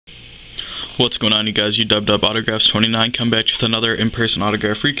What's going on, you guys? UW Autographs 29 come back with another in-person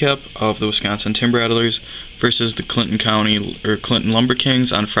autograph recap of the Wisconsin Timber Rattlers versus the Clinton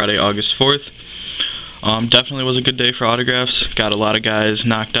Lumberkings on Friday, August 4th. Definitely was a good day for autographs. Got a lot of guys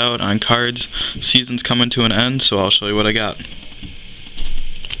knocked out on cards. Season's coming to an end, so I'll show you what I got.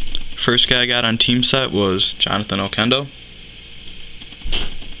 First guy I got on team set was Jonathan Okendo.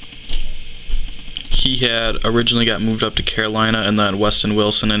 He had originally got moved up to Carolina, and then Weston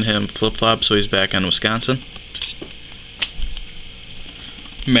Wilson and him flip-flopped, so he's back in Wisconsin.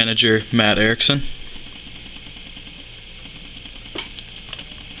 Manager Matt Erickson.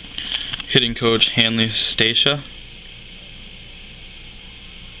 Hitting coach Hanley Stacia.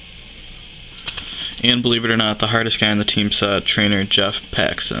 And believe it or not, the hardest guy on the team set, trainer Jeff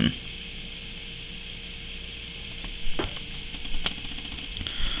Paxson.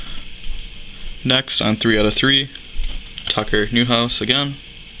 Next, on 3 out of 3, Tucker Neuhaus again.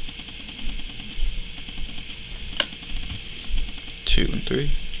 2 and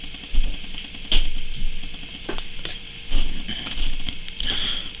 3.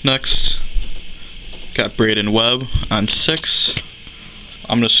 Next, got Braden Webb on 6.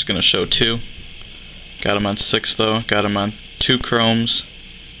 I'm just going to show 2. Got him on 6 though. Got him on 2 chromes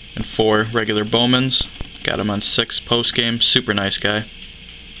and 4 regular Bowmans. Got him on 6 post game. Super nice guy.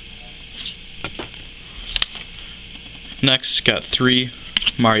 Next, got 3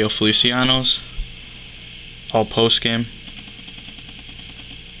 Mario Felicianos, all post game.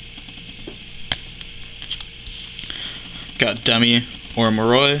 Got Demi or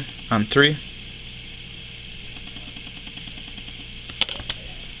Maroy on 3.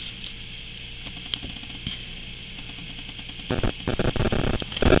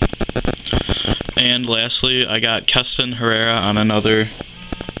 And lastly, I got Keston Hiura on another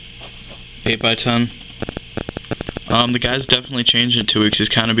 8x10. The guy's definitely changed in 2 weeks. He's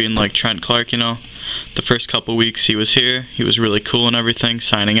kind of being like Trent Clark, you know. The first couple weeks he was here, he was really cool and everything,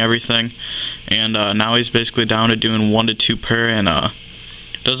 signing everything. And now he's basically down to doing 1 to 2 per, and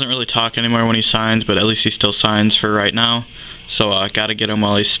doesn't really talk anymore when he signs, but at least he still signs for right now. So gotta get him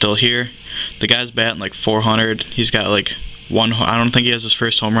while he's still here. The guy's batting like 400. He's got like I don't think he has his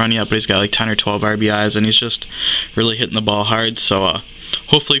first home run yet, but he's got like 10 or 12 RBIs, and he's just really hitting the ball hard. So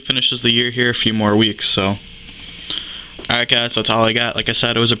hopefully he finishes the year here a few more weeks. So alright guys, that's all I got. Like I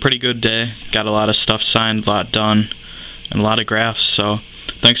said, it was a pretty good day. Got a lot of stuff signed, a lot done, and a lot of graphs. So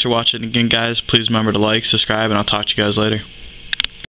thanks for watching again, guys. Please remember to like, subscribe, and I'll talk to you guys later.